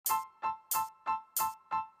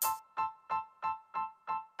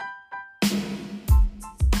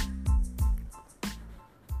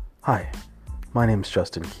Hi, my name is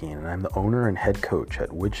Justin Keene, and I'm the owner and head coach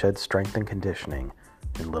at Woodshed Strength and Conditioning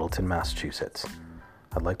in Littleton, Massachusetts.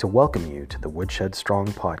 I'd like to welcome you to the Woodshed Strong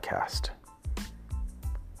podcast.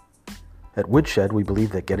 At Woodshed, we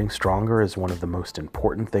believe that getting stronger is one of the most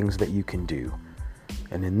important things that you can do.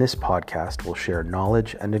 And in this podcast, we'll share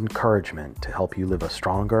knowledge and encouragement to help you live a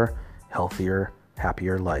stronger, healthier,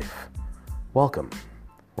 happier life. Welcome.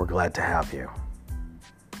 We're glad to have you.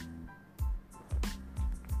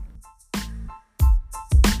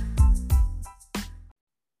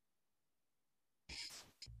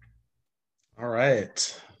 All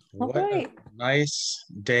right. All What a right. nice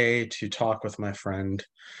day to talk with my friend,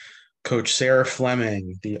 Coach Sarah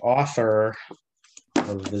Fleming, the author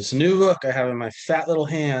of this new book I have in my fat little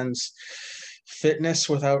hands, Fitness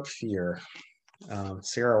Without Fear.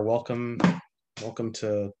 Sarah, welcome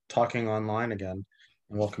to Talking Online again,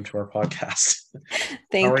 and welcome to our podcast. How are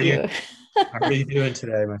Thank you? you. How are you doing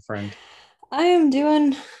today, my friend? I am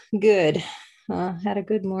doing good. Had a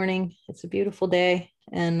good morning. It's a beautiful day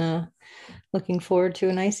and looking forward to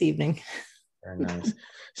a nice evening. Very nice.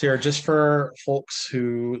 Sarah, just for folks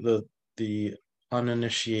the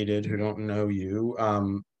uninitiated who don't know you,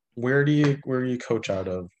 where do you coach out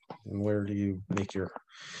of, and where do you make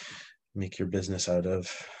your business out of?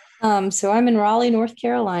 So I'm in Raleigh, North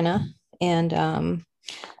Carolina, and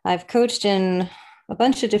I've coached in a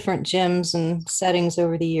bunch of different gyms and settings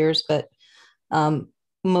over the years, but um,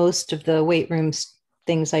 most of the weight rooms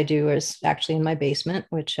things I do is actually in my basement,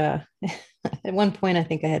 which at one point I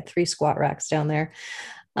think I had 3 squat racks down there.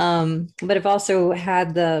 But I've also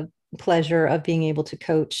had the pleasure of being able to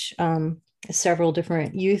coach several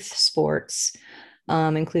different youth sports,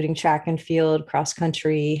 including track and field, cross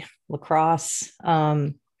country, lacrosse.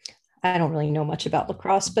 I don't really know much about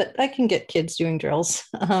lacrosse, but I can get kids doing drills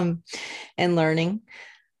and learning.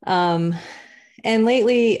 Um, and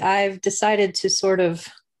lately, I've decided to sort of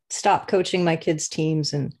stop coaching my kids'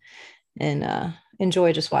 teams and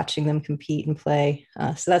enjoy just watching them compete and play.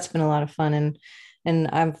 So that's been a lot of fun, and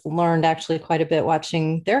I've learned actually quite a bit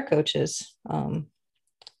watching their coaches.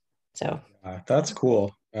 So That's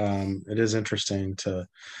cool. It is interesting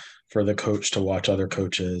for the coach to watch other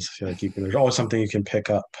coaches. I feel like there's always something you can pick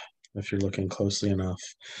up if you're looking closely enough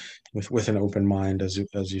with an open mind, as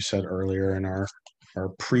you said earlier in our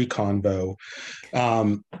pre-convo.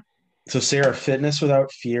 Um, So, Sarah, Fitness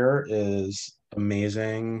Without Fear is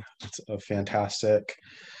amazing. It's a fantastic.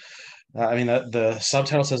 The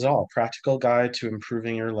subtitle says it all: Practical Guide to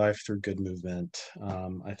Improving Your Life Through Good Movement.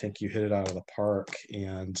 I think you hit it out of the park,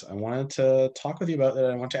 and I wanted to talk with you about that.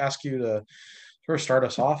 I want to ask you to sort of start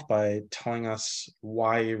us off by telling us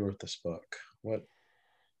why you wrote this book. What?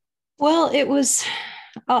 well, it was.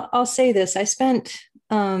 I'll say this: I spent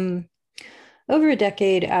over a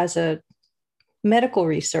decade as a medical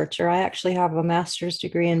researcher. I actually have a master's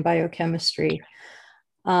degree in biochemistry.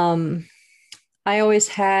 Um, I always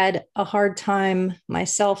had a hard time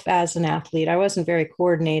myself as an athlete. I wasn't very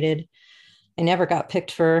coordinated. I never got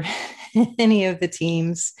picked for any of the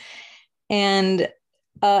teams. And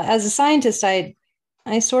as a scientist, I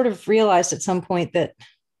sort of realized at some point that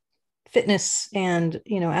fitness and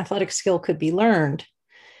athletic skill could be learned.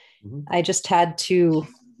 Mhm. I just had to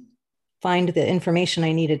find the information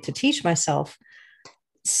I needed to teach myself.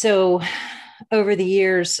 So over the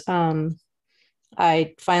years,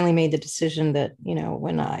 I finally made the decision that,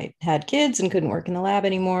 when I had kids and couldn't work in the lab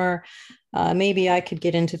anymore, maybe I could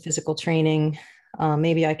get into physical training.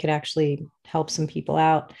 Maybe I could actually help some people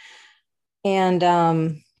out. And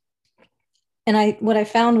what I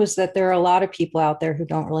found was that there are a lot of people out there who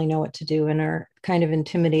don't really know what to do and are kind of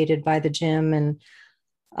intimidated by the gym. And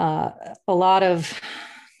a lot of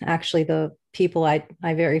actually the people I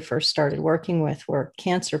very first started working with were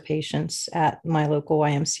cancer patients at my local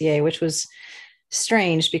YMCA, which was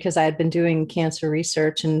strange because I had been doing cancer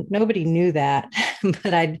research and nobody knew that.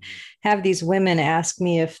 But I'd have these women ask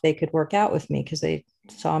me if they could work out with me because they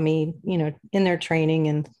saw me, in their training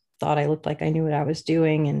and thought I looked like I knew what I was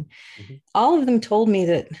doing. And Mhm. all of them told me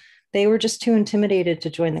that they were just too intimidated to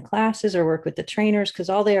join the classes or work with the trainers because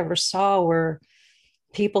all they ever saw were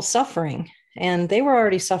people suffering and they were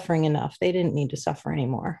already suffering enough. They didn't need to suffer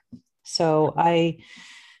anymore. So I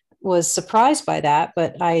was surprised by that,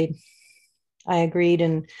 but I agreed,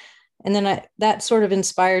 and then that sort of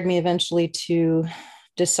inspired me eventually to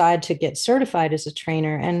decide to get certified as a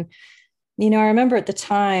trainer. And I remember at the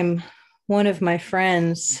time one of my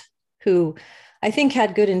friends who I think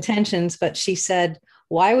had good intentions, but she said,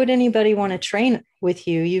 "Why would anybody want to train with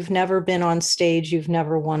you? You've never been on stage, you've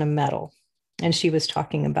never won a medal." And she was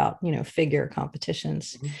talking about figure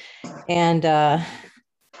competitions, Mhm. and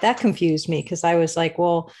that confused me because I was like,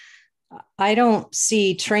 well, I don't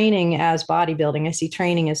see training as bodybuilding. I see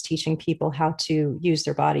training as teaching people how to use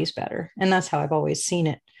their bodies better. And that's how I've always seen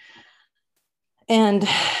it. And,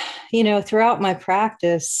 throughout my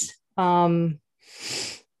practice, I've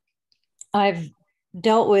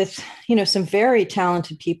dealt with, some very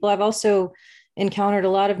talented people. I've also encountered a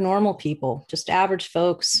lot of normal people, just average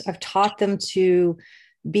folks. I've taught them to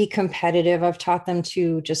be competitive. I've taught them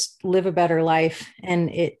to just live a better life. And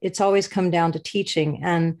it's always come down to teaching.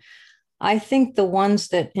 And I think the ones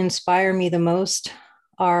that inspire me the most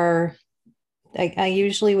are, I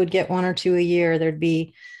usually would get one or two a year. There'd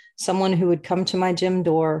be someone who would come to my gym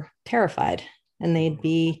door terrified, and they'd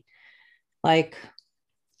be like,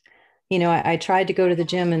 I tried to go to the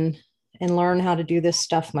gym and learn how to do this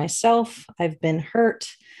stuff myself. I've been hurt.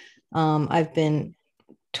 I've been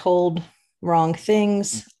told wrong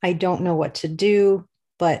things. I don't know what to do,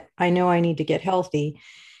 but I know I need to get healthy.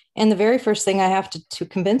 And the very first thing I have to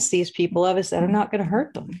convince these people of is that I'm not going to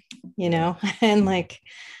hurt them, and like,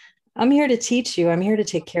 I'm here to teach you. I'm here to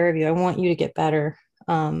take care of you. I want you to get better.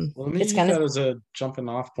 Well, let me It's use kind of, that as a jumping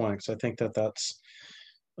off point, because I think that's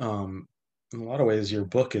in a lot of ways your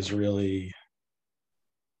book is really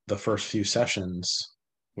the first few sessions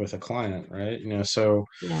with a client, right? So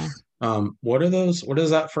yeah. what does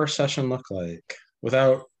that first session look like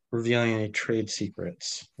without revealing any trade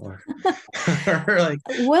secrets or, or like,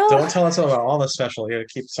 Well, don't tell us about all the special. You gotta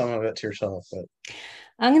keep some of it to yourself. But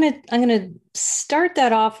I'm gonna start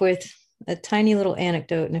that off with a tiny little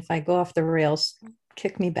anecdote, and if I go off the rails,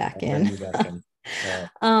 kick me back I'll bring in. you back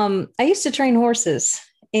in. I used to train horses,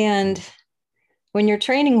 and when you're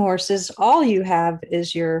training horses, all you have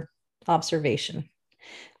is your observation,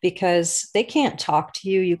 because they can't talk to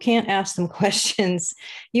you. You can't ask them questions.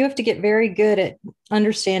 You have to get very good at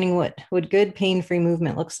understanding what good pain-free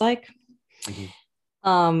movement looks like.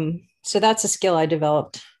 So that's a skill I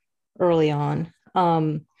developed early on.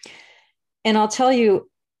 And I'll tell you,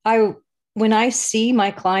 when I see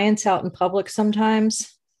my clients out in public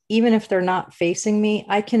sometimes, even if they're not facing me,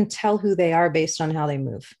 I can tell who they are based on how they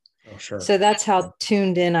move. Oh, sure. So that's how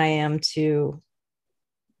tuned in I am to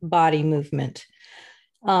body movement.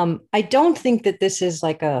 I don't think that this is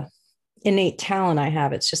like a innate talent I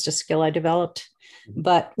have. It's just a skill I developed.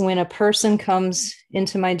 But when a person comes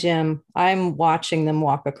into my gym, I'm watching them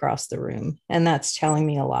walk across the room, and that's telling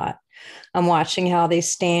me a lot. I'm watching how they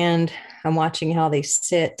stand. I'm watching how they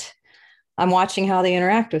sit. I'm watching how they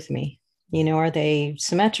interact with me. Are they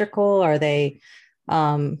symmetrical? Are they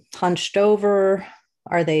hunched over?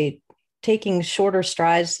 Are they taking shorter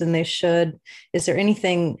strides than they should? Is there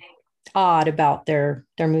anything odd about their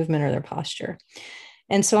movement or their posture?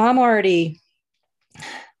 And so I'm already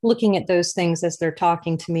looking at those things as they're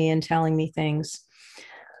talking to me and telling me things.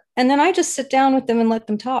 And then I just sit down with them and let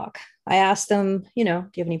them talk. I ask them, do you have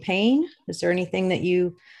any pain? Is there anything that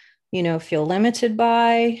you feel limited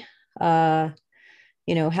by? How's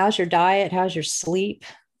your diet? How's your sleep?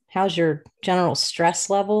 How's your general stress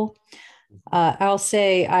level? I'll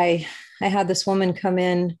say I had this woman come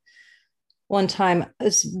in one time,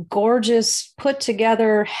 this gorgeous, put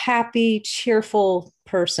together, happy, cheerful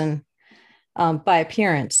person by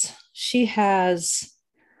appearance. She has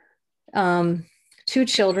two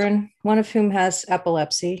children, one of whom has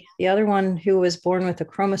epilepsy, the other one who was born with a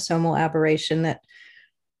chromosomal aberration that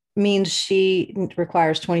means she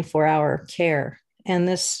requires 24-hour care. And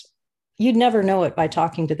this, you'd never know it by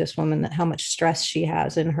talking to this woman, that how much stress she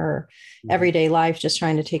has in her everyday life, just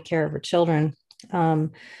trying to take care of her children. So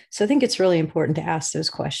I think it's really important to ask those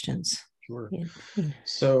questions. Sure. Yeah.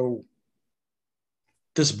 So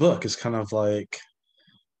this book is kind of like,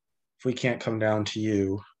 if we can't come down to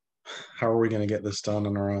you, how are we going to get this done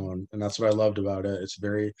on our own? And that's what I loved about it. It's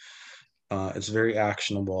very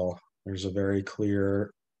actionable. There's a very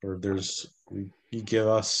clear, you give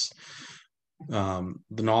us the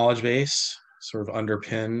knowledge base, sort of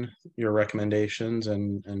underpin your recommendations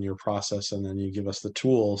and your process, and then you give us the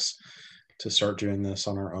tools to start doing this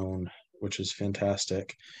on our own, which is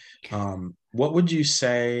fantastic. What would you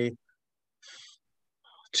say,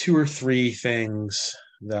 2 or 3 things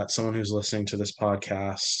that someone who's listening to this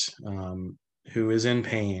podcast, who is in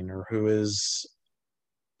pain or who is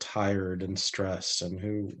tired and stressed and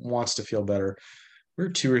who wants to feel better, what are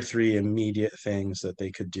 2 or 3 immediate things that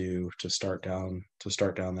they could do to start down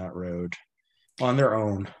that road on their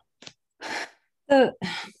own?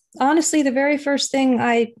 Honestly, the very first thing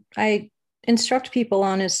I instruct people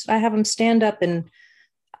on is I have them stand up, and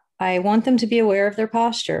I want them to be aware of their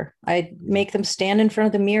posture. I make them stand in front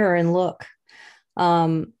of the mirror and look.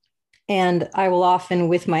 And I will often,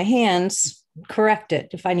 with my hands, correct it.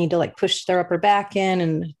 If I need to like push their upper back in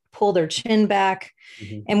and pull their chin back.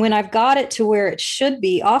 Mhm. And when I've got it to where it should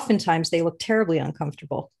be, oftentimes they look terribly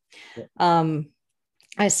uncomfortable. Yeah.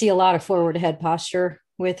 I see a lot of forward head posture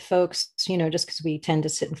with folks, just because we tend to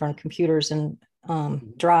sit in front of computers and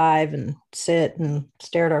drive and sit and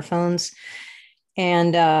stare at our phones.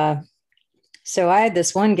 And so I had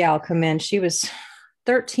this one gal come in. She was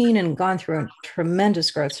 13 and gone through a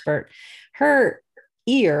tremendous growth spurt. Her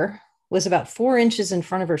ear was about 4 inches in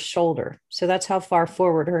front of her shoulder. So that's how far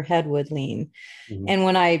forward her head would lean. Mhm. And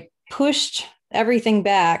when I pushed everything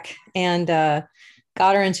back and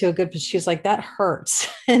got her into a good position, she was like, that hurts.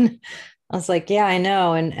 And I was like, yeah, I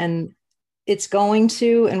know. And it's going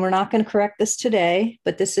to, and we're not going to correct this today,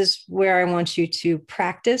 but this is where I want you to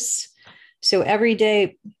practice. So every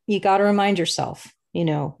day you got to remind yourself,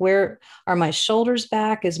 where are my shoulders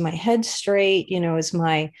back? Is my head straight?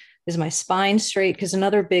 Is my spine straight? Because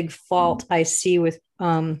another big fault I see with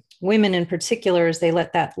women in particular is they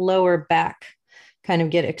let that lower back kind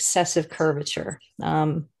of get excessive curvature,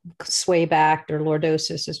 sway back, or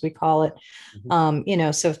lordosis, as we call it.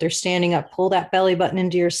 So if they're standing up, pull that belly button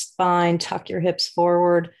into your spine, tuck your hips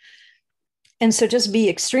forward. And so just be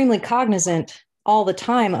extremely cognizant all the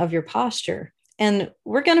time of your posture. And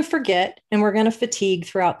we're going to forget and we're going to fatigue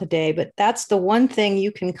throughout the day, but that's the one thing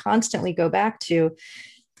you can constantly go back to.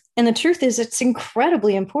 And the truth is, it's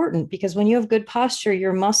incredibly important, because when you have good posture,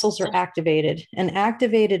 your muscles are activated, and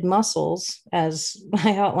activated muscles, as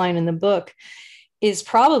I outline in the book, is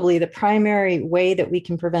probably the primary way that we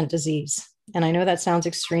can prevent disease. And I know that sounds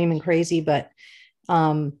extreme and crazy, but,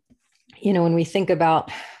 when we think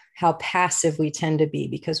about how passive we tend to be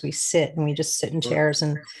because we sit and we just sit in chairs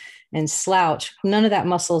and slouch, none of that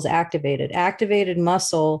muscle is activated. Activated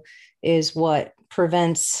muscle is what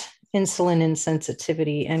prevents insulin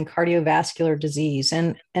insensitivity and cardiovascular disease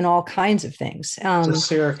and all kinds of things. So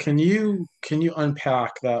Sarah, can you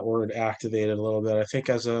unpack that word activated a little bit? I think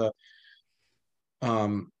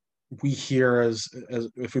um, we hear as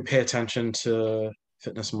if we pay attention to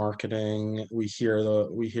fitness marketing, we hear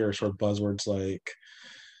sort of buzzwords like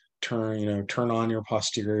turn on your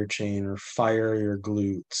posterior chain, or fire your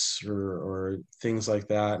glutes, or things like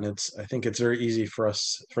that. And I think it's very easy for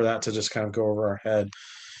that to just kind of go over our head.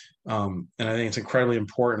 And I think it's incredibly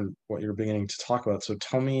important what you're beginning to talk about. So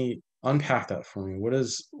unpack that for me. What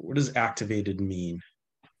does activated mean?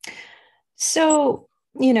 So,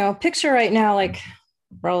 picture right now,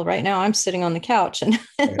 right now I'm sitting on the couch and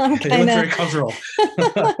I'm kind of very comfortable.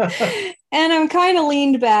 and I'm kind of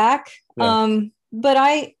leaned back. Yeah.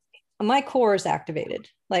 But my core is activated.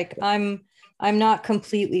 Like I'm not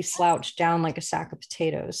completely slouched down like a sack of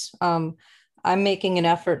potatoes. I'm making an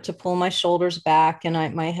effort to pull my shoulders back,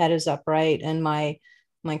 and my head is upright, and my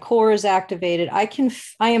core is activated. I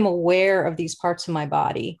am aware of these parts of my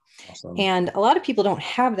body. Awesome. And a lot of people don't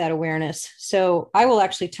have that awareness. So I will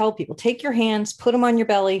actually tell people, take your hands, put them on your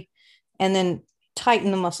belly, and then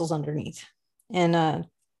tighten the muscles underneath. And,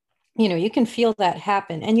 you can feel that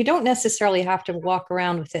happen. And you don't necessarily have to walk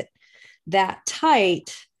around with it that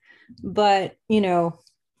tight, but,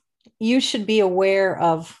 you should be aware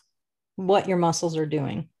of what your muscles are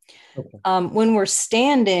doing. Okay. When we're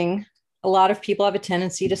standing, a lot of people have a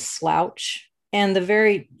tendency to slouch. And the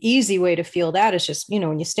very easy way to feel that is just,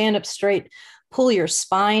 when you stand up straight, pull your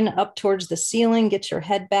spine up towards the ceiling, get your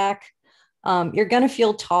head back. You're going to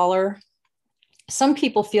feel taller. Some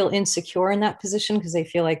people feel insecure in that position because they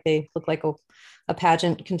feel like they look like a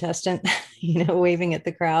pageant contestant, waving at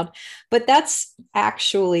the crowd. But that's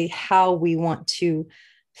actually how we want to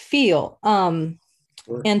feel.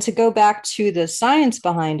 Sure. And to go back to the science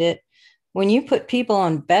behind it, when you put people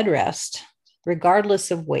on bed rest, regardless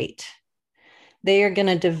of weight, they are going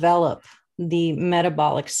to develop the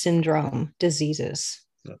metabolic syndrome diseases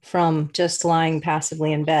from just lying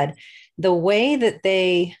passively in bed. The way that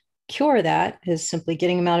they cure that is simply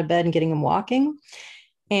getting them out of bed and getting them walking.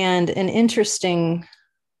 And an interesting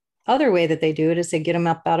other way that they do it is they get them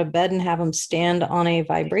up out of bed and have them stand on a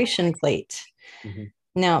vibration plate. Mm-hmm.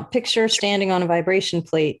 Now, picture standing on a vibration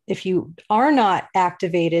plate. If you are not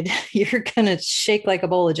activated, you're going to shake like a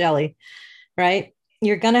bowl of jelly, right?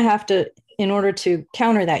 You're going to have to, in order to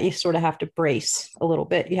counter that, you sort of have to brace a little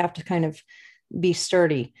bit. You have to kind of be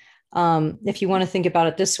sturdy. If you want to think about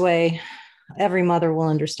it this way, every mother will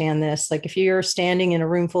understand this. Like if you're standing in a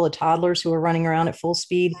room full of toddlers who are running around at full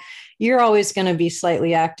speed, you're always going to be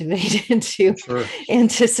slightly activated to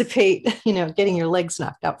anticipate, getting your legs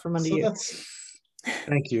knocked out from under you.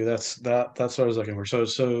 Thank you. That's what I was looking for.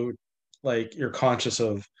 So like you're conscious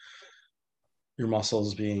of your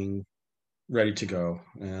muscles being ready to go,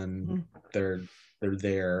 and they're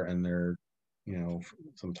there, and they're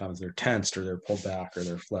sometimes they're tensed or they're pulled back or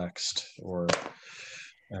they're flexed, or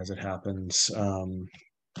as it happens,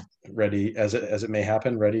 ready as it may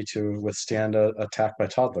happen, ready to withstand a attack by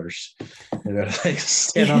toddlers. You gotta like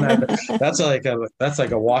stand on that. Yeah. That's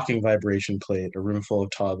like a walking vibration plate, a room full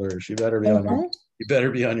of toddlers. You better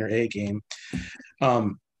be on your A game.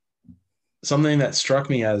 Um, Something that struck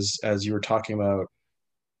me as you were talking about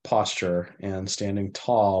posture and standing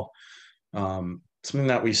tall, something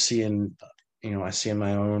that we see in, I see in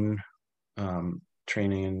my own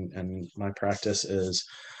training and my practice is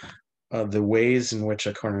the ways in which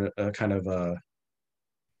a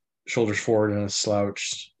shoulders forward and a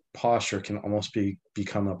slouched posture can almost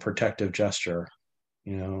become a protective gesture.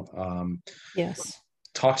 You know, Yes.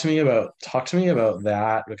 talk to me about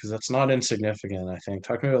that, because that's not insignificant. I think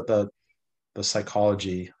talk to me about the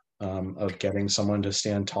psychology of getting someone to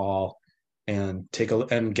stand tall and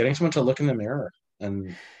getting someone to look in the mirror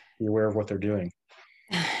and be aware of what they're doing.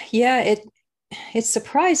 Yeah, it's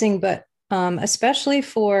surprising, but especially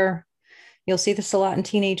for you'll see this a lot in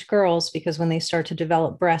teenage girls because when they start to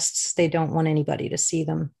develop breasts, they don't want anybody to see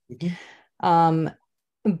them. Mhm. Um,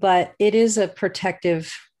 but it is a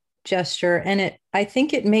protective gesture, and I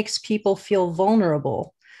think it makes people feel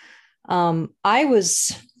vulnerable. I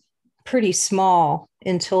was pretty small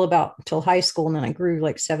until high school, and then I grew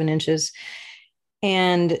like 7 inches.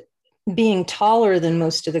 And being taller than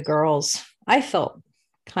most of the girls, I felt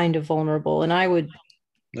kind of vulnerable, and I would,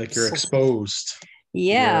 Like you're exposed.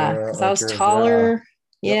 yeah, You're because I like was you're yeah. taller.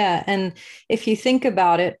 Yep. Yeah. And if you think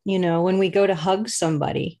about it, when we go to hug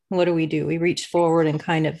somebody, what do? We reach forward and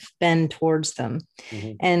kind of bend towards them.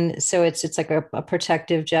 Hmm. And so it's like a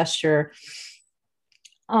protective gesture.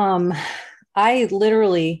 Um, I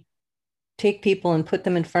literally take people and put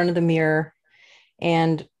them in front of the mirror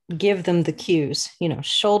and give them the cues,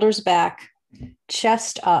 shoulders back,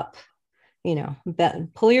 chest up,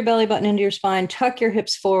 pull your belly button into your spine, tuck your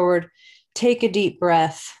hips forward, take a deep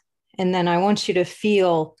breath. And then I want you to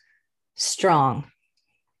feel strong.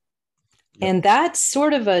 Yep. And that's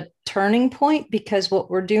sort of a turning point because what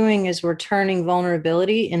we're doing is we're turning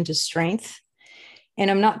vulnerability into strength. And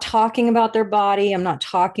I'm not talking about their body. I'm not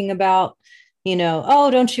talking about, oh,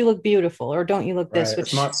 don't you look beautiful or don't you look Right. this, It's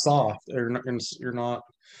which not soft. You're not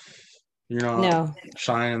no.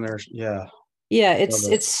 shining there. Yeah. Yeah, Love it's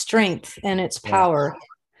it. strength and it's Yeah. power.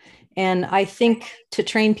 And I think to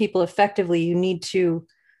train people effectively, you need to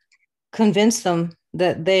convince them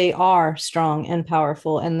that they are strong and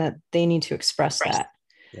powerful and that they need to express that.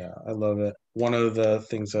 Yeah. I love it. One of the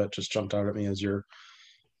things that just jumped out at me as you're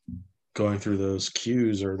going through those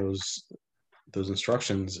cues or those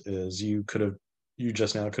instructions is you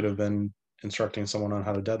just now could have been instructing someone on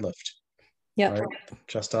how to deadlift, Yep. right?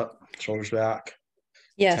 Chest up, shoulders back,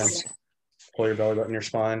 Yes. tense, pull your belly button, your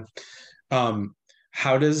spine. Um,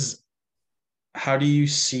 how does how do you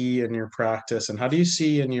see in your practice, and how do you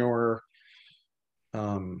see in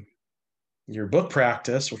um, your book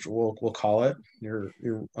practice, which we'll call it,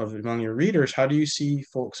 among your readers, how do you see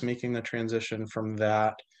folks making the transition from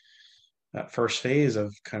that first phase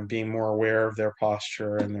of kind of being more aware of their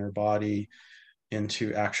posture and their body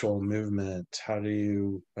into actual movement? How do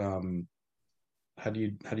you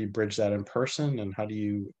bridge that in person, and how do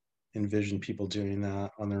you envision people doing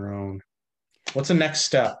that on their own? What's the next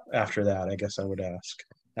step after that, I guess I would ask,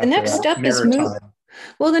 The after next that step is mirror move. time?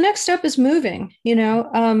 Well, the next step is moving,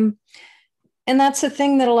 and that's a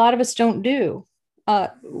thing that a lot of us don't do.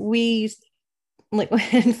 We like,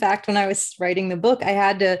 in fact, when I was writing the book, I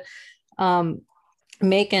had to um,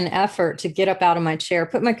 make an effort to get up out of my chair,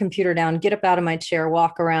 put my computer down, get up out of my chair,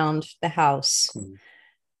 walk around the house. Hmm.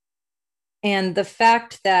 And the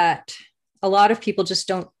fact that a lot of people just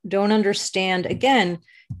don't understand, again,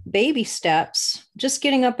 baby steps, just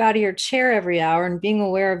getting up out of your chair every hour and being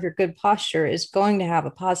aware of your good posture is going to have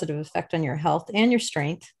a positive effect on your health and your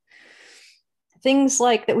strength. Things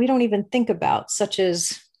like that we don't even think about, such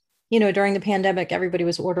as, during the pandemic, everybody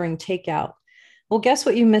was ordering takeout. Well, guess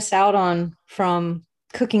what you miss out on from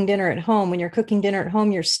cooking dinner at home? When you're cooking dinner at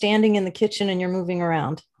home, you're standing in the kitchen and you're moving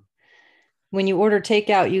around. When you order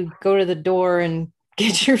takeout, you go to the door and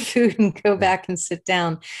get your food and go back and sit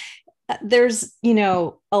down. There's,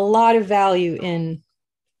 a lot of value in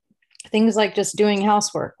things like just doing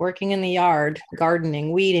housework, working in the yard,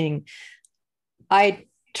 gardening, weeding. I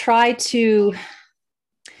try to,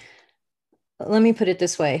 let me put it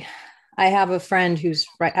this way. I have a friend who's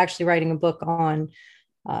actually writing a book on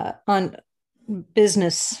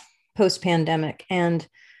business post pandemic, and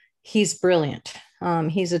he's brilliant.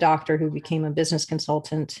 He's a doctor who became a business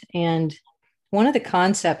consultant, and one of the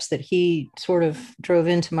concepts that he sort of drove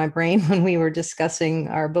into my brain when we were discussing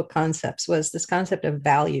our book concepts was this concept of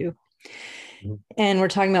value. Mhm. And we're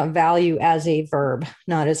talking about value as a verb,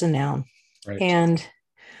 not as a noun. Right. And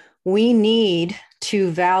we need to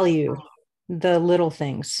value the little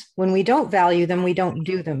things. When we don't value them, we don't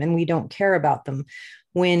do them and we don't care about them.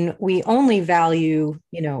 When we only value,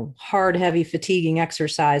 hard, heavy, fatiguing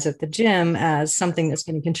exercise at the gym as something that's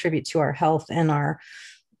going to contribute to our health and our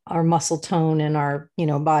muscle tone and our,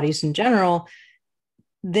 bodies in general,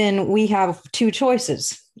 then we have two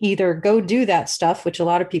choices. Either go do that stuff, which a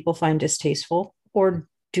lot of people find distasteful, or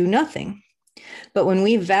do nothing. But when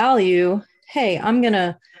we value, hey, I'm going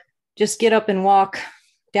to just get up and walk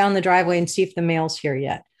down the driveway and see if the mail's here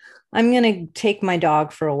yet. I'm going to take my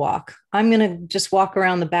dog for a walk. I'm going to just walk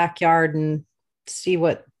around the backyard and see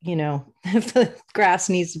what, if the grass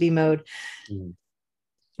needs to be mowed. Mm.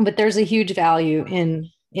 But there's a huge value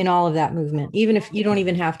in all of that movement, even if you don't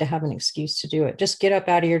even have to have an excuse to do it. Just get up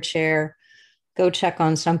out of your chair, go check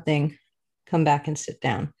on something, come back and sit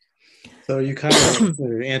down. So you kind of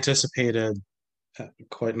anticipated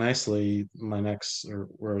quite nicely my next, or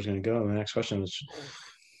where I was going to go. My next question is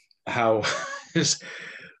how is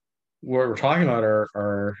what we're talking about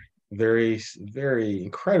are very, very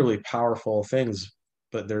incredibly powerful things,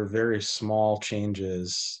 but they're very small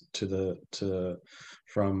changes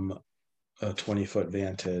from a 20-foot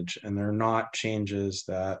vantage, and they're not changes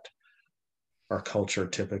that our culture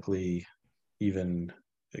typically even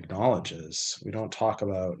acknowledges. We don't talk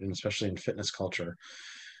about, and especially in fitness culture,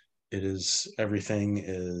 everything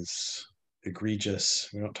is egregious.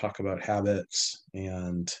 We don't talk about habits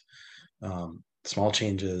and small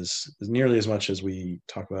changes as nearly as much as we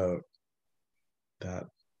talk about that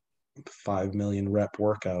 5 million rep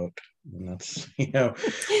workout. And that's,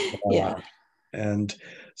 yeah. And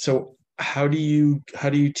so how do you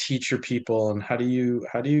teach your people, and how do you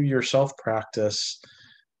yourself practice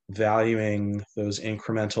valuing those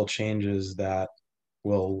incremental changes that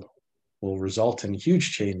will result in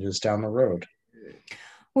huge changes down the road?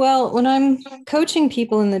 Well, when I'm coaching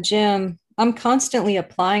people in the gym, I'm constantly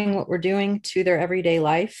applying what we're doing to their everyday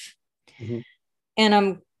life. Mm-hmm. And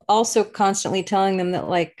I'm also constantly telling them that,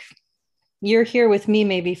 like, you're here with me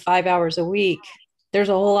maybe 5 hours a week. There's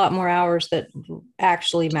a whole lot more hours that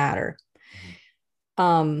actually matter.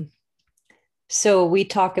 So we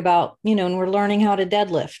talk about, and we're learning how to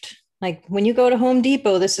deadlift. Like, when you go to Home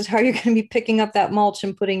Depot, this is how you're going to be picking up that mulch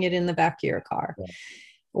and putting it in the back of your car. Yeah.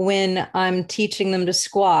 When I'm teaching them to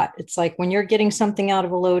squat, it's like, when you're getting something out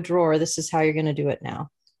of a low drawer, this is how you're going to do it now.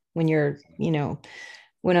 When you're,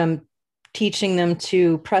 when I'm teaching them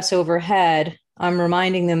to press overhead, I'm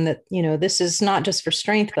reminding them that, this is not just for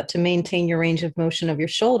strength, but to maintain your range of motion of your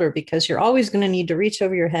shoulder, because you're always going to need to reach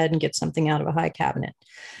over your head and get something out of a high cabinet.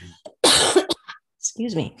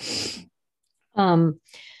 Excuse me. And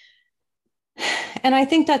I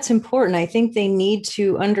think that's important. I think they need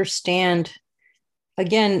to understand,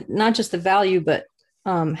 again, not just the value, but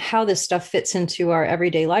how this stuff fits into our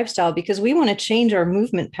everyday lifestyle, because we want to change our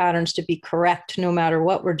movement patterns to be correct no matter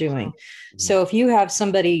what we're doing. Mm-hmm. So if you have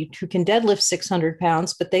somebody who can deadlift 600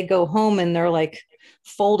 pounds, but they go home and they're like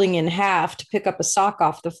folding in half to pick up a sock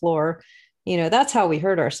off the floor, that's how we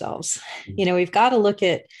hurt ourselves. Mm-hmm. We've got to look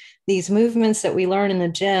at these movements that we learn in the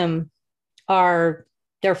gym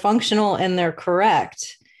they're functional and they're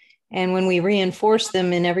correct. And when we reinforce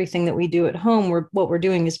them in everything that we do at home, what we're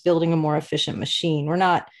doing is building a more efficient machine. We're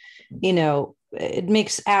not, it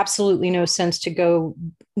makes absolutely no sense to go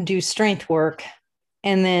do strength work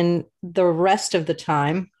and then the rest of the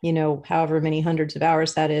time, however many hundreds of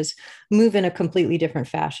hours that is, move in a completely different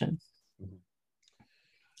fashion.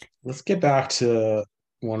 Let's get back to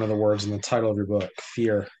one of the words in the title of your book,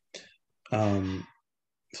 fear.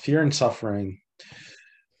 Fear and suffering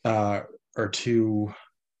are two,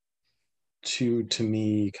 to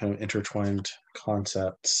me, kind of intertwined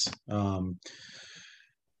concepts. Talk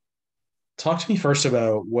to me first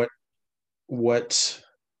about what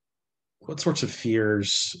sorts of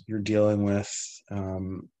fears you're dealing with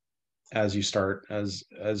as you start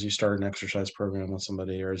an exercise program with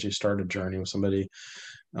somebody, or as you start a journey with somebody,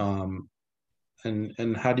 and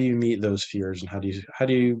how do you meet those fears, and how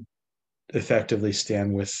do you effectively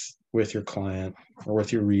stand with your client or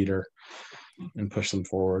with your reader and push them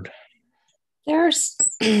forward? There's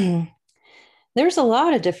a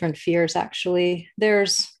lot of different fears, actually.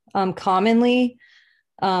 There's commonly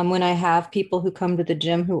when I have people who come to the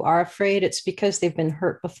gym who are afraid, it's because they've been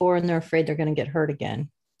hurt before and they're afraid they're going to get hurt again.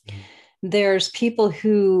 Mm-hmm. There's people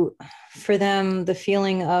who, for them, the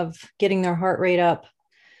feeling of getting their heart rate up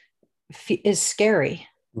is scary.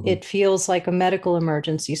 Mhm. It feels like a medical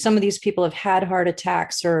emergency. Some of these people have had heart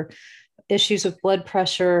attacks or issues with blood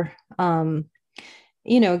pressure.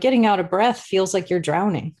 Getting out of breath feels like you're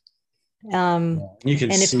drowning. Yeah. Um, You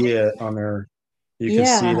can and if, see it on their, you can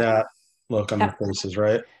see yeah, that look on their faces,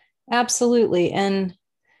 right? absolutely. And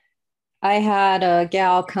I had a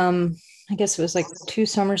gal come, I guess it was like 2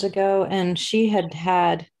 summers ago, and she had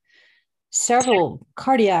had several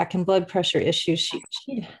cardiac and blood pressure issues.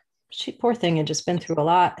 She poor thing had just been through a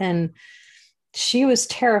lot, and she was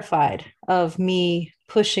terrified of me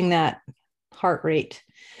pushing that heart rate.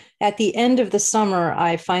 At the end of the summer,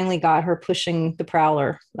 I finally got her pushing the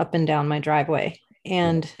Prowler up and down my driveway. Yeah.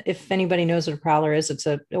 And if anybody knows what a Prowler is, it's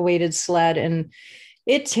a weighted sled, and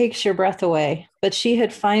it takes your breath away. But she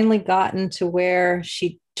had finally gotten to where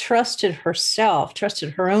she trusted herself,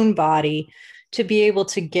 trusted her own body to be able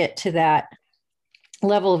to get to that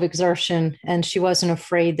level of exertion. And she wasn't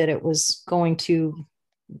afraid that it was going to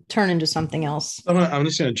turn into something else. I'm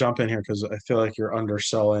just going to jump in here because I feel like you're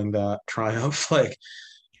underselling that triumph. Like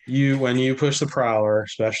when you push the Prowler,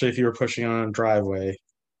 especially if you were pushing on a driveway,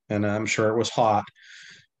 and I'm sure it was hot,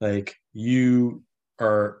 like you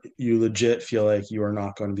legit feel like you are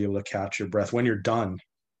not going to be able to catch your breath when you're done.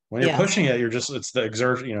 When you're Yeah. pushing it, it's the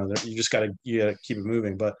exertion, you just you gotta keep it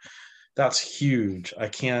moving. But that's huge. I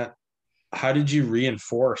can't, how did you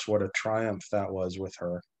reinforce what a triumph that was with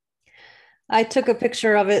her? I took a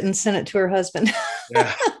picture of it and sent it to her husband.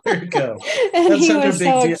 Yeah, there you go. And That's he such a was big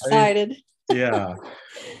so deal. I mean, excited. yeah.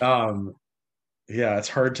 Um, yeah, it's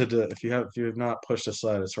hard to do if you have not pushed a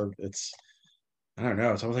sled, it's I don't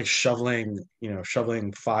know, it's almost like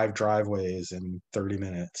shoveling 5 driveways in 30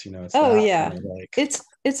 minutes, it's Oh that yeah. kind of like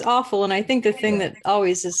It's awful. And I think the thing yeah. that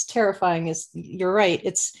always is terrifying is you're right.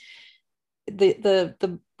 It's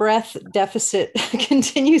the breath deficit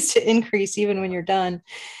continues to increase even when you're done.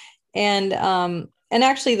 And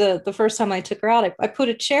actually the first time I took her out, I put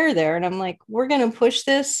a chair there and I'm like, we're gonna push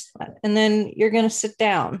this and then you're gonna sit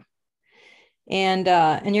down. And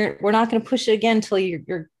we're not gonna push it again until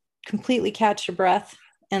you're completely catch your breath,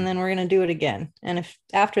 and then we're gonna do it again. And if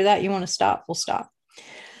after that you want to stop, we'll stop.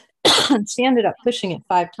 She ended up pushing it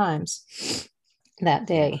 5 times that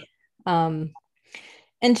day. Um,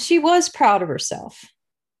 and she was proud of herself.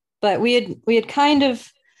 But we had kind of,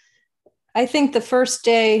 I think the first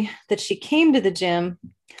day that she came to the gym,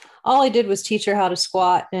 all I did was teach her how to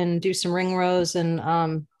squat and do some ring rows and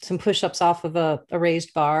some push-ups off of a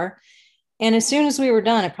raised bar. And as soon as we were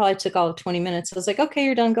done, it probably took all of 20 minutes. I was like, okay,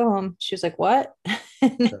 you're done, go home. She was like, what?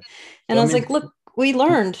 And Okay. I Let was me like, look, we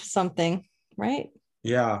learned something, right?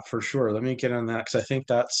 Yeah, for sure. Let me get on that because I think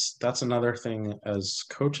that's another thing as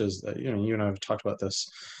coaches that you and I have talked about this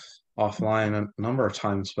offline a number of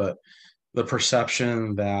times, but the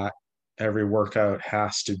perception that every workout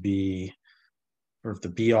has to be sort of the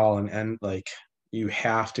be all and end, like you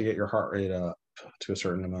have to get your heart rate up to a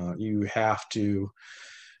certain amount. You have to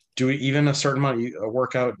do even a certain amount. A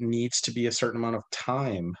workout needs to be a certain amount of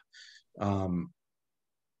time. Um,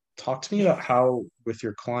 Talk to me about how with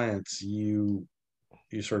your clients you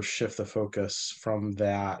sort of shift the focus from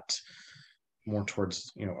that more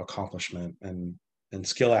towards accomplishment and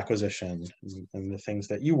skill acquisition and the things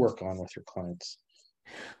that you work on with your clients.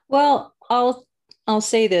 Well, I'll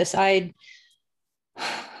say this. I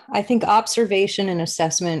think observation and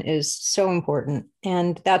assessment is so important.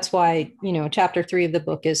 And that's why, chapter 3 of the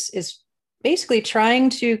book is basically trying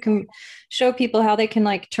to show people how they can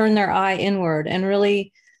like turn their eye inward and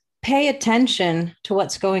really pay attention to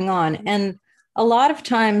what's going on. And a lot of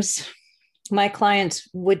times my clients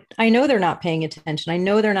I know they're not paying attention. I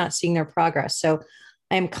know they're not seeing their progress. So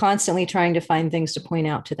I'm constantly trying to find things to point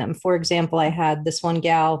out to them. For example, I had this one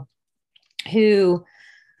gal who,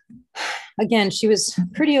 again, she was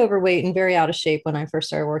pretty overweight and very out of shape when I first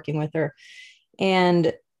started working with her.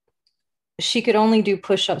 And she could only do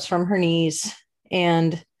push-ups from her knees.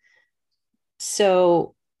 And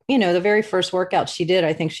so, the very first workout she did,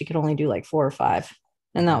 I think she could only do like 4 or 5,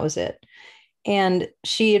 and that was it. And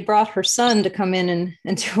she had brought her son to come in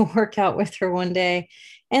and do a workout with her one day.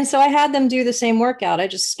 And so I had them do the same workout. I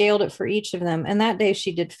just scaled it for each of them. And that day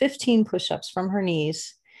she did 15 push-ups from her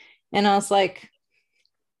knees. And I was like,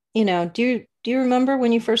 do you remember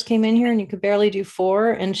when you first came in here and you could barely do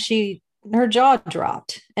 4? And her jaw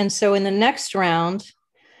dropped. And so in the next round,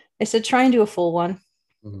 I said, try and do a full one.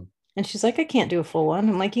 Mm-hmm. And she's like, I can't do a full one.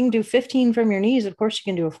 I'm like, you can do 15 from your knees. Of course you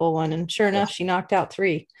can do a full one. And sure enough, she knocked out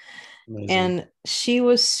 3. Amazing. And she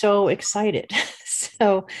was so excited.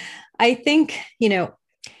 So I think,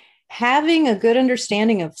 having a good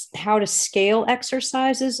understanding of how to scale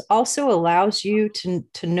exercises also allows you to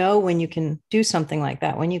know when you can do something like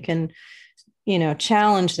that, when you can,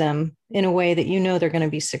 challenge them in a way that they're going to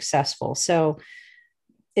be successful. So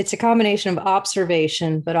it's a combination of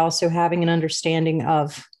observation, but also having an understanding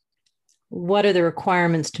of what are the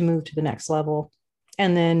requirements to move to the next level,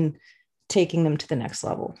 and then taking them to the next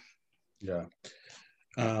level. Yeah.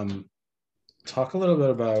 Talk a little bit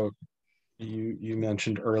about, you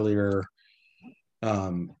mentioned earlier,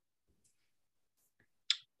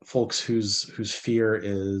 folks whose fear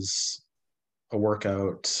is a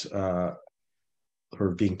workout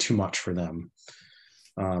or being too much for them,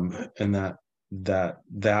 and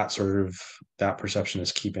that sort of, that perception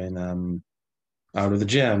is keeping them out of the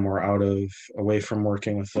gym, or away from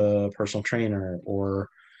working with a personal trainer, or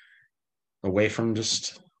away from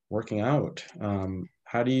just working out.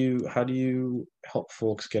 How do you help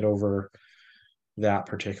folks get over that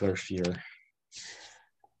particular fear?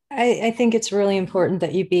 I think it's really important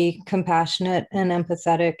that you be compassionate and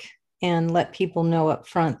empathetic and let people know up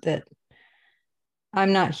front that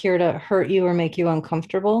I'm not here to hurt you or make you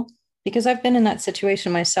uncomfortable, because I've been in that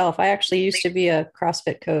situation myself. I actually used to be a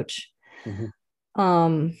CrossFit coach. Mm-hmm.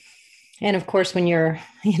 And of course, when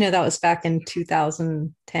that was back in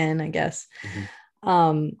 2010, I guess. Mm-hmm.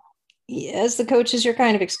 Um, as the coaches, you're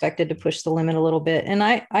kind of expected to push the limit a little bit. And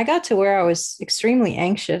I got to where I was extremely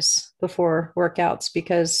anxious before workouts,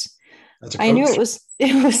 because I knew it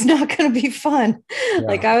was not going to be fun. Yeah.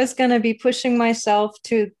 Like I was going to be pushing myself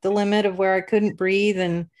to the limit of where I couldn't breathe,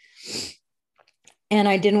 and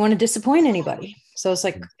I didn't want to disappoint anybody. So it's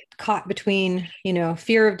like caught between,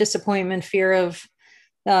 fear of disappointment, fear of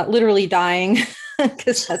literally dying,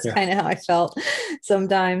 because that's kind of how I felt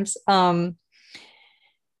sometimes.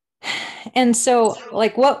 And so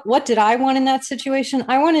like, what did I want in that situation?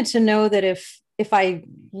 I wanted to know that if I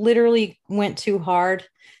literally went too hard,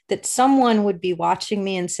 that someone would be watching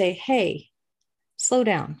me and say, hey, slow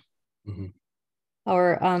down. Mm-hmm.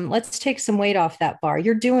 Or let's take some weight off that bar.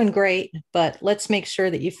 You're doing great, but let's make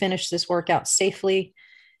sure that you finish this workout safely,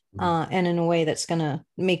 and in a way that's going to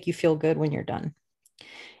make you feel good when you're done.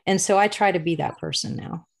 And so I try to be that person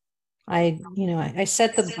now. I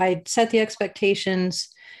set the expectations.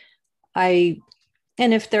 And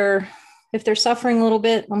if they're suffering a little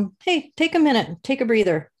bit, hey, take a minute, take a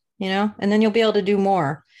breather, and then you'll be able to do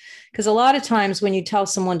more. Because a lot of times when you tell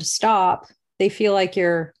someone to stop, they feel like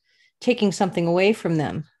you're taking something away from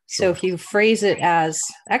them. Sure. So if you phrase it as,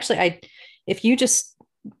 actually, if you just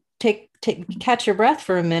catch your breath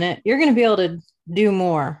for a minute, you're going to be able to do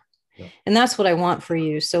more. Yeah. And that's what I want for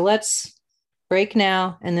you. So let's break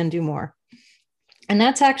now and then do more. And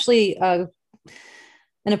that's actually an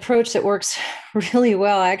approach that works really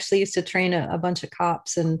well. I actually used to train a bunch of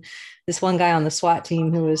cops, and this one guy on the SWAT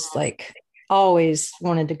team who was like always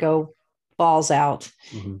wanted to go balls out.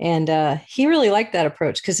 Mm-hmm. And he really liked that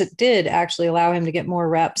approach, because it did actually allow him to get more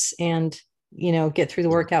reps and, get through the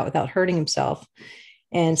workout without hurting himself.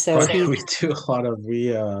 And so we do a lot of,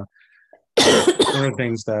 one of the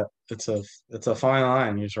things that it's a fine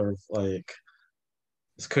line. You sort of like,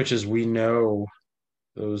 as coaches, we know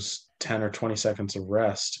those 10 or 20 seconds of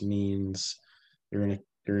rest means you're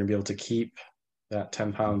gonna be able to keep that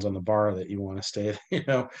 10 pounds on the bar that you want to stay,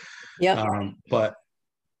 Yeah. But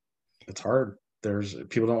it's hard.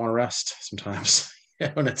 People don't want to rest sometimes,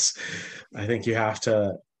 and I think you have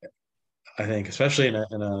to, especially in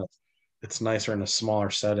a it's nicer in a smaller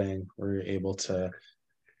setting where you're able to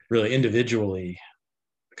really individually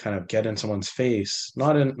kind of get in someone's face,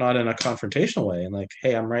 not in a confrontational way, and like,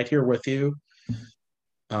 hey, I'm right here with you.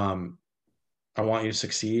 I want you to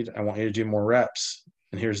succeed. I want you to do more reps,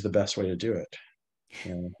 and here's the best way to do it.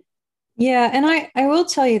 Yeah. And I will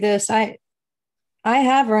tell you this, I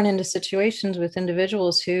have run into situations with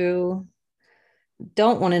individuals who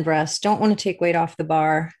don't want to rest, don't want to take weight off the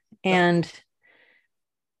bar. And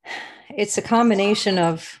it's a combination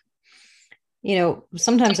of,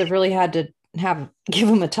 sometimes I've really had to give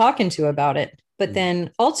them a talking to about it. But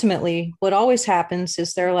then ultimately what always happens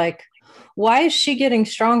is they're like, why is she getting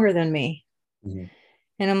stronger than me? Mm-hmm.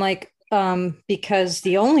 And I'm like, because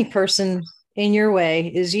the only person in your way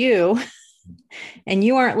is you, and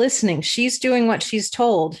you aren't listening. She's doing what she's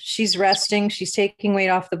told. She's resting. She's taking weight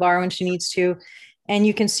off the bar when she needs to. And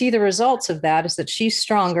you can see the results of that is that she's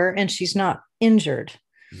stronger and she's not injured.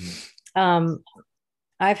 Mm-hmm.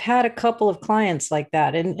 I've had a couple of clients like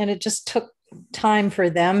that, and it just took time for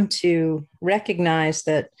them to recognize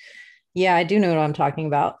that, yeah, I do know what I'm talking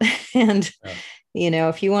about. And,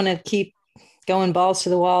 if you want to keep going balls to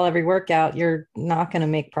the wall every workout, you're not going to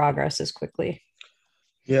make progress as quickly.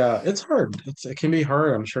 Yeah, it's hard. It can be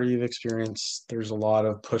hard. I'm sure you've experienced, there's a lot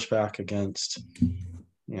of pushback against,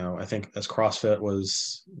 I think as CrossFit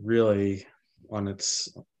was really on its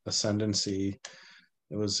ascendancy.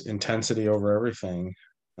 It was intensity over everything.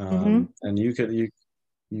 Mm-hmm. And you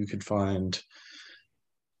could find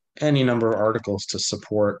any number of articles to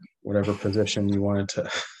support whatever position you wanted to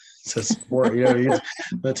support.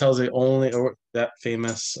 That tells you only, or that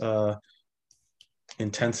famous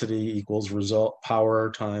intensity equals result,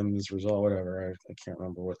 power times result, whatever. I can't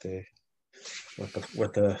remember what the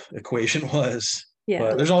equation was. Yeah.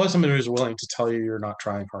 But there's always somebody who's willing to tell you you're not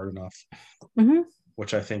trying hard enough, Mm-hmm.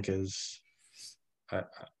 which I think is, I,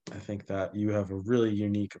 I think that you have a really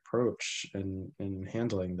unique approach in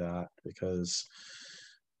handling that, because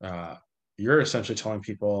uh, you're essentially telling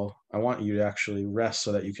people, I want you to actually rest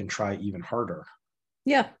so that you can try even harder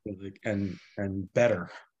Yeah. and better,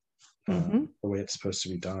 Mm-hmm. the way it's supposed to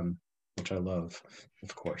be done, which I love.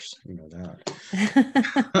 Of course, you know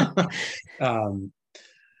that.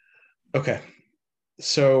 Okay,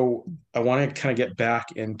 so I want to kind of get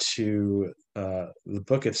back into the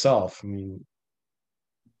book itself. I mean,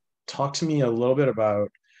 talk to me a little bit about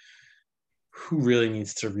who really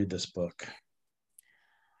needs to read this book.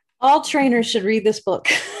 All trainers should read this book.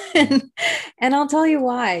 and, and I'll tell you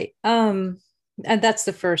why. And that's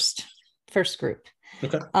the first group.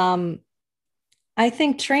 Okay. I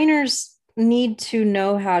think trainers need to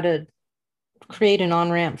know how to create an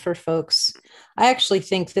on-ramp for folks. I actually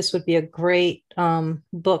think this would be a great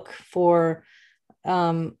book for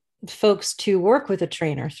folks to work with a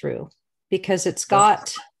trainer through, because it's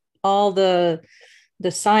got all the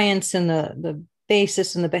science and the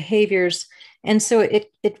basis and the behaviors, and so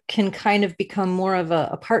it can kind of become more of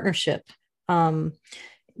a partnership,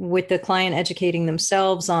 with the client educating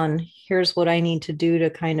themselves on, here's what I need to do to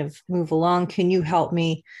kind of move along, can you help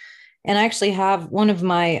me? And I actually have one of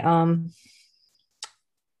my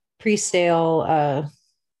pre-sale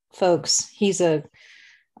folks, he's a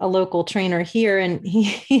local trainer here, and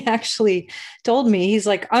he actually told me, he's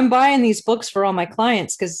like, I'm buying these books for all my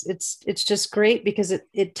clients because it's just great, because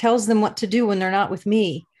it tells them what to do when they're not with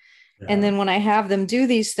me. Yeah. And then when I have them do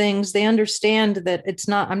these things, they understand that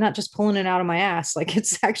I'm not just pulling it out of my ass. Like,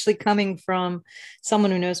 it's actually coming from someone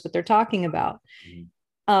who knows what they're talking about.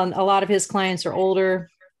 Mm-hmm. A lot of his clients are older,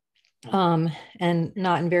 and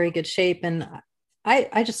not in very good shape. And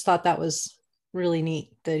I just thought that was really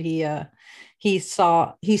neat that he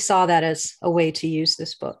saw that as a way to use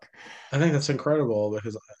this book. I think that's incredible,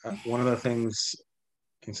 because one of the things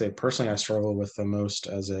I can say personally I struggle with the most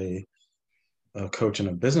as a coach and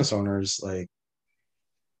a business owner is, like,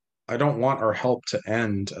 I don't want our help to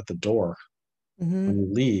end at the door. Mm-hmm. When we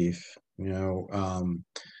leave,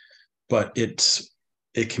 but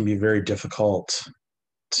it can be very difficult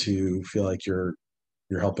to feel like you're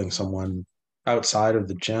helping someone outside of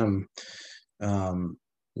the gym,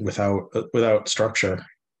 without structure.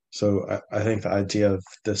 So I think the idea of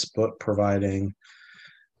this book providing,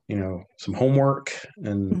 some homework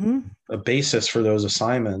and mm-hmm. a basis for those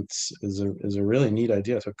assignments is a really neat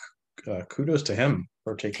idea. So kudos to him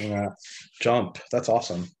for taking that jump. That's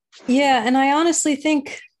awesome. Yeah. And I honestly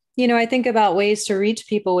think, I think about ways to reach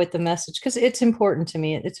people with the message, because it's important to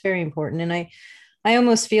me. It's very important. And I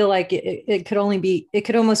almost feel like it could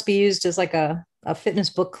almost be used as like a fitness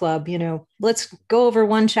book club. Let's go over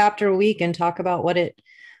one chapter a week and talk about what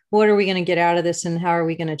are we going to get out of this, and how are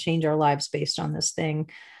we going to change our lives based on this thing,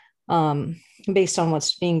 based on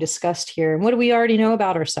what's being discussed here. And what do we already know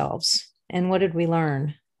about ourselves, and what did we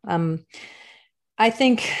learn? I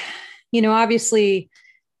think, obviously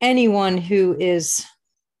anyone who is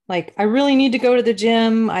like, I really need to go to the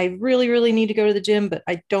gym. I really, really need to go to the gym, but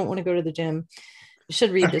I don't want to go to the gym,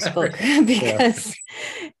 should read this book because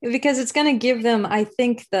it's going to give them, I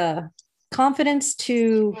think, the confidence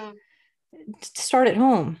to start at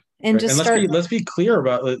home and just start. Let's be clear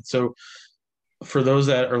about it. So for those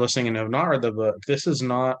that are listening and have not read the book,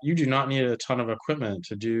 you do not need a ton of equipment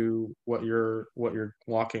to do what you're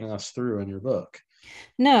walking us through in your book.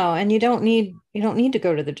 No, and you don't need to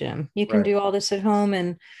go to the gym. You can do all this at home.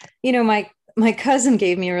 And my cousin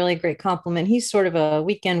gave me a really great compliment. He's sort of a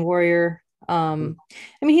weekend warrior.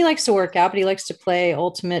 He likes to work out, but he likes to play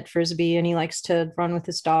ultimate frisbee, and he likes to run with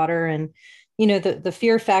his daughter. And the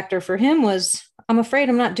fear factor for him was, I'm afraid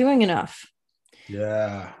I'm not doing enough.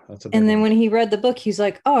 Yeah, that's a big and then one. When he read the book, he's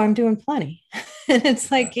like, oh, I'm doing plenty. And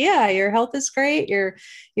it's like, yeah, your health is great. You're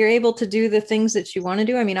able to do the things that you want to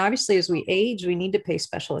do. I mean, obviously, as we age, we need to pay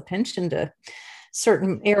special attention to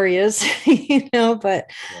certain areas, but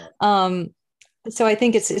so I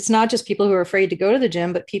think it's not just people who are afraid to go to the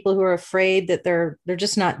gym, but people who are afraid that they're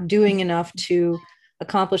just not doing enough to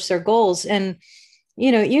accomplish their goals. And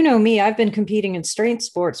me, I've been competing in strength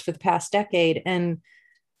sports for the past decade, and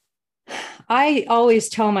I always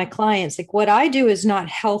tell my clients, like, what I do is not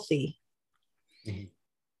healthy. Mhm.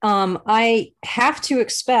 I have to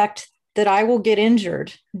expect that I will get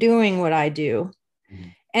injured doing what I do.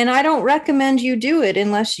 Mhm. And I don't recommend you do it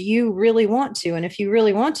unless you really want to. And if you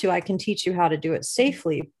really want to, I can teach you how to do it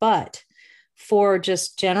safely. But for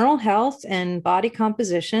just general health and body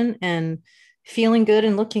composition and feeling good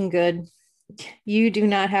and looking good, you do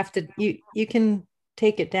not have to, you can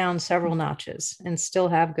take it down several notches and still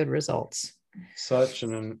have good results. Such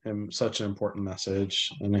an important message,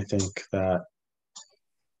 and I think that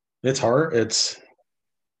it's hard. It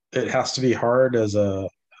has to be hard as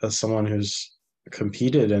someone who's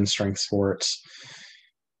competed in strength sports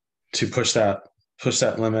to push that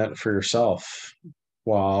limit for yourself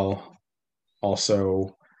while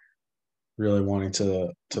also really wanting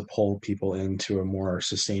to pull people into a more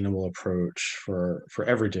sustainable approach for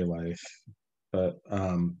everyday life. But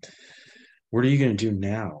what are you going to do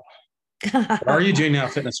now? What are you doing now,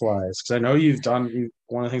 fitness wise? Because I know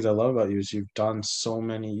one of the things I love about you is you've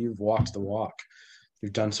walked the walk.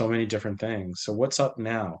 You've done so many different things. So what's up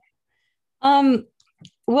now? um,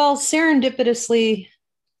 well, serendipitously,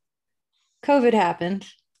 COVID happened,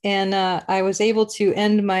 and I was able to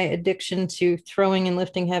end my addiction to throwing and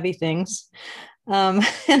lifting heavy things. And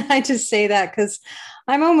I just say that because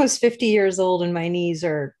I'm almost 50 years old and my knees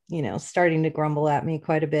are, starting to grumble at me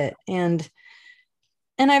quite a bit. And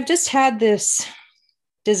I've just had this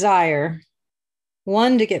desire,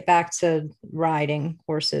 one, to get back to riding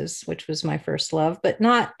horses, which was my first love, but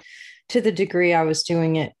not to the degree I was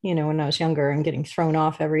doing it, when I was younger and getting thrown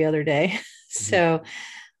off every other day. Mhm. So,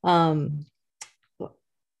 um,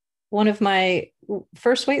 one of my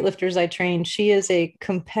first weightlifters I trained, she is a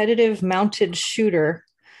competitive mounted shooter.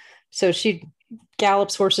 So she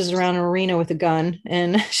gallops horses around an arena with a gun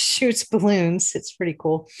and shoots balloons. It's pretty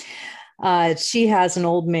cool. She has an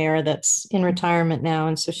old mare that's in retirement now.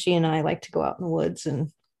 And so she and I like to go out in the woods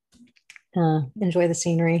and enjoy the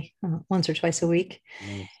scenery once or twice a week.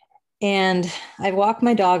 Nice. And I walk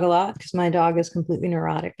my dog a lot because my dog is completely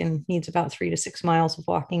neurotic and needs about 3 to 6 miles of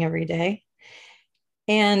walking every day.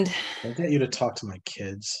 And I'll get you to talk to my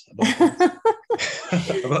kids about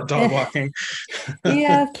this, about dog walking.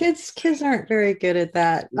 yeah, kids aren't very good at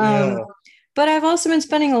that. Yeah. But I've also been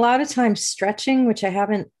spending a lot of time stretching, which I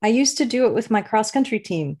haven't. I used to do it with my cross country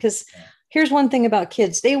team because here's one thing about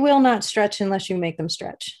kids, they will not stretch unless you make them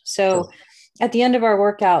stretch. Sure. So at the end of our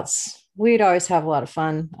workouts, we'd always have a lot of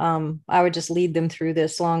fun. I would just lead them through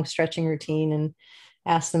this long stretching routine and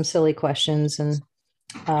ask them silly questions, and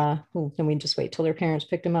then we just wait till their parents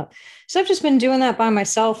picked them up. So I've just been doing that by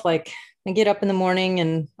myself. Like, I get up in the morning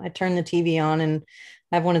and I turn the TV on, and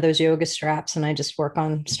I have one of those yoga straps, and I just work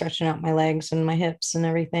on stretching out my legs and my hips and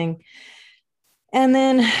everything. And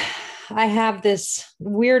then I have this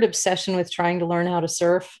weird obsession with trying to learn how to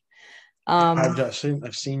surf. Um,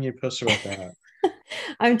 I've seen you post about that.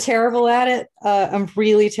 I'm terrible at it. I'm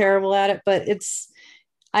really terrible at it, but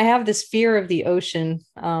I have this fear of the ocean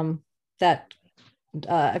that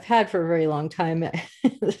I've had for a very long time.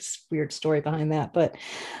 This weird story behind that, but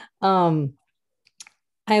um,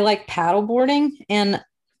 I like paddle boarding, and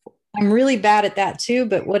I'm really bad at that too.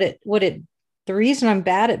 But the reason I'm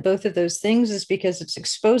bad at both of those things is because it's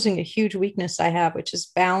exposing a huge weakness I have, which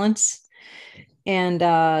is balance and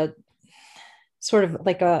sort of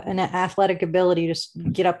like an athletic ability to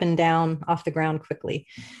get up and down off the ground quickly.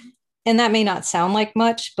 And that may not sound like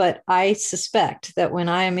much, but I suspect that when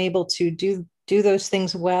I am able to do those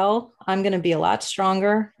things well, I'm going to be a lot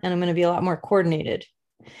stronger and I'm going to be a lot more coordinated.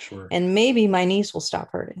 Sure. And maybe my knees will stop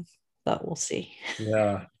hurting, but we'll see.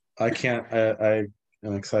 Yeah. I can't I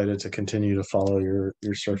am excited to continue to follow your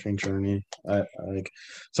surfing journey. I like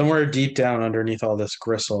somewhere deep down underneath all this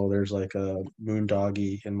gristle, there's like a moon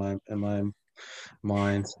doggy in my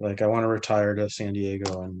mind. Like I want to retire to San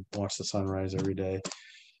Diego and watch the sunrise every day.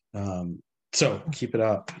 Um, so keep it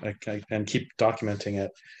up and keep documenting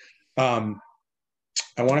it. Um,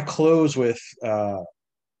 I want to close with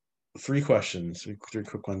three questions, three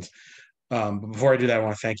quick ones. But before I do that, I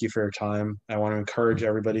want to thank you for your time. I want to encourage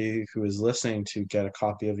everybody who is listening to get a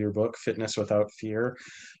copy of your book, Fitness Without Fear,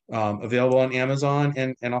 available on Amazon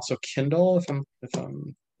and also Kindle if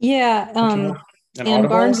I'm Yeah. looking up, and And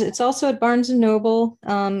Audible. It's also at Barnes and Noble,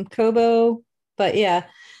 Kobo, but yeah,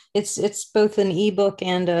 it's both an ebook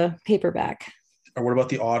and a paperback. Or what about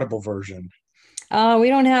the Audible version? We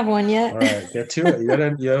don't have one All yet. right, get to it.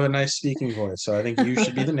 You have a nice speaking voice, so I think you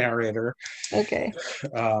should be the narrator. Okay.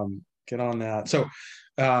 Get on that. So,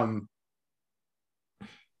 um,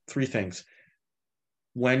 three things.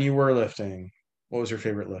 When you were lifting, what was your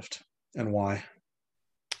favorite lift and why?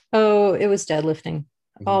 Oh, it was deadlifting.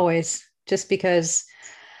 Mhm. always, just because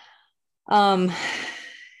um,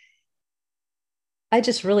 I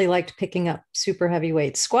just really liked picking up super heavy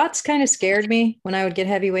weights. Squats kind of scared me when I would get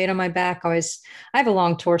heavy weight on my back. I have a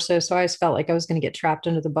long torso, so I always felt like I was going to get trapped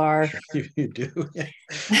under the bar. You do.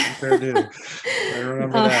 You sure do. I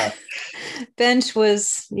remember uh, that. bench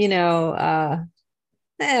was, it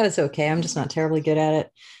was okay. I'm just not terribly good at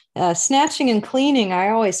it. Snatching and cleaning, I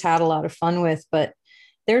always had a lot of fun with, but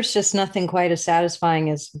there's just nothing quite as satisfying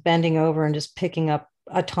as bending over and just picking up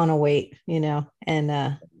a ton of weight,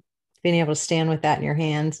 and being able to stand with that in your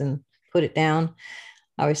hands and put it down.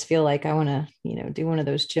 I always feel like I want to, do one of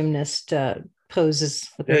those gymnast poses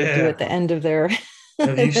that Yeah, they yeah, do yeah. at the end of their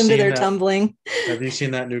Have you end of seen their that? tumbling. Have you seen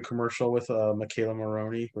that new commercial with Michaela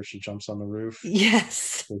Maroney where she jumps on the roof?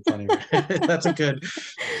 Yes, Pretty funny. That's a good.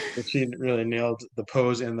 She really nailed the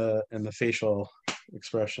pose and the facial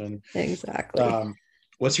expression. exactly. Um,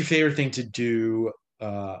 what's your favorite thing to do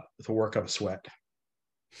to work up a sweat?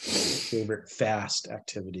 Favorite fast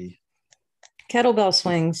activity? Kettlebell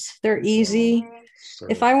swings, they're Oh, easy.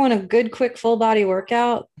 If so I want a good, quick, full body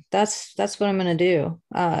workout, that's what I'm going to do.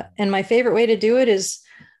 And my favorite way to do it is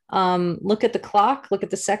look at the clock, look at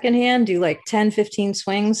the second hand, do like 10, 15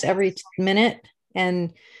 swings every minute.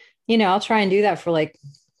 And, I'll try and do that for like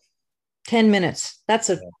 10 minutes. That's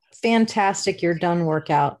a yeah, fantastic, you're done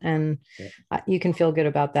workout. And yeah. you can feel good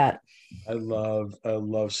about that. I love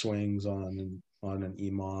swings on an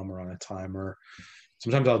EMOM or on a timer.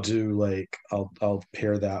 Sometimes I'll do like I'll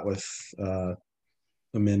pair that with a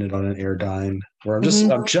minute on an Airdyne where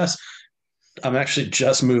Mm-hmm. I'm actually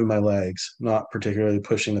just moving my legs, not particularly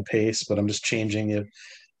pushing the pace, but I'm just changing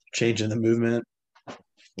the movement.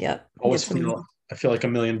 Yep. Always Get some. I feel like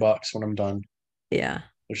 $1 million when I'm done. Yeah.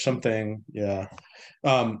 There's something, yeah.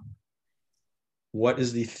 Um, what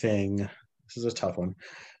is the thing? This is a tough one.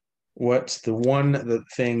 What's the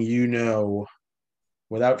thing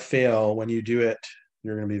without fail when you do it,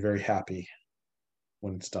 you're going to be very happy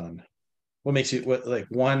when it's done? What makes you what like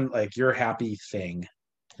one like your happy thing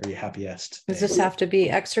or your happiest Does thing? this have to be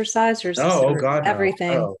exercise or is this Oh, oh God, no.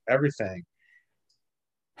 everything? Oh, everything.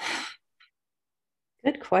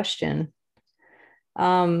 Good question.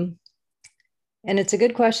 Um, and it's a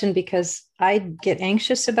good question because I get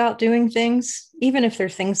anxious about doing things, even if they're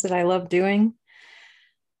things that I love doing.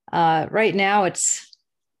 Right now, it's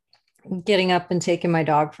getting up and taking my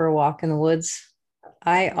dog for a walk in the woods.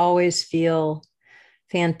 I always feel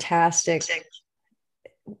fantastic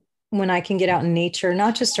when I can get out in nature,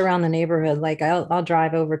 not just around the neighborhood. Like I'll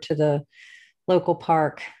drive over to the local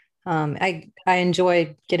park. I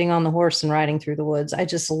enjoy getting on the horse and riding through the woods. I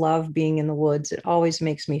just love being in the woods. It always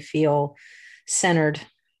makes me feel centered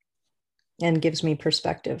and gives me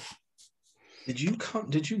perspective. Did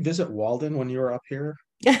you visit Walden when you were up here?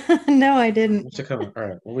 No, I didn't. To come. All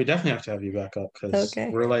right. Well, we definitely have to have you back up because Okay.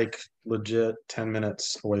 we're like legit 10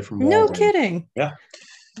 minutes away from No Walden. kidding. Yeah.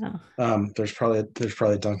 Oh. There's probably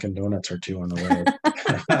Dunkin' Donuts or two on the way.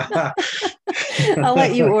 I'll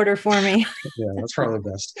let you order for me. Yeah, that's probably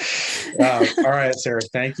best. All right, Sarah,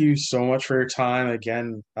 thank you so much for your time.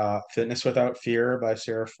 Again, Fitness Without Fear by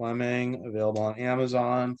Sarah Fleming, available on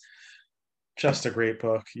Amazon. Just a great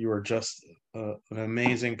book. You are just an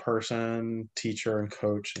amazing person, teacher, and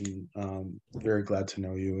coach, and very glad to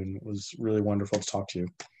know you. And it was really wonderful to talk to you.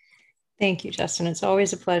 Thank you, Justin. It's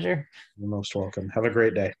always a pleasure. You're most welcome. Have a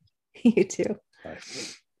great day. You too. Bye.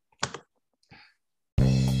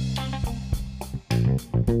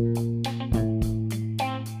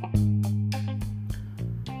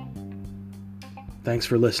 Thanks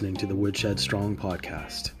for listening to the Woodshed Strong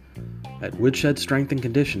podcast. At Woodshed Strength and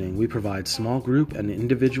Conditioning, we provide small group and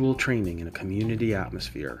individual training in a community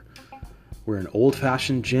atmosphere. We're an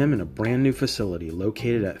old-fashioned gym in a brand new facility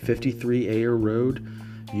located at 53 Ayer Road,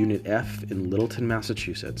 Unit F in Littleton,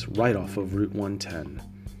 Massachusetts, right off of Route 110.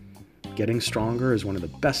 Getting stronger is one of the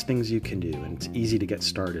best things you can do, and it's easy to get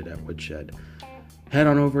started at Woodshed. Head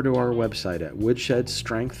on over to our website at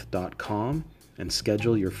woodshedstrength.com and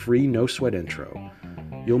schedule your free no-sweat intro.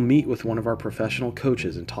 You'll meet with one of our professional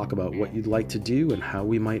coaches and talk about what you'd like to do and how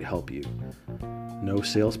we might help you. No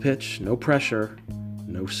sales pitch, no pressure,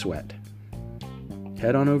 no sweat.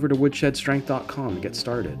 Head on over to woodshedstrength.com to get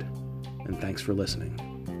started. And thanks for listening.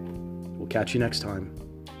 We'll catch you next time.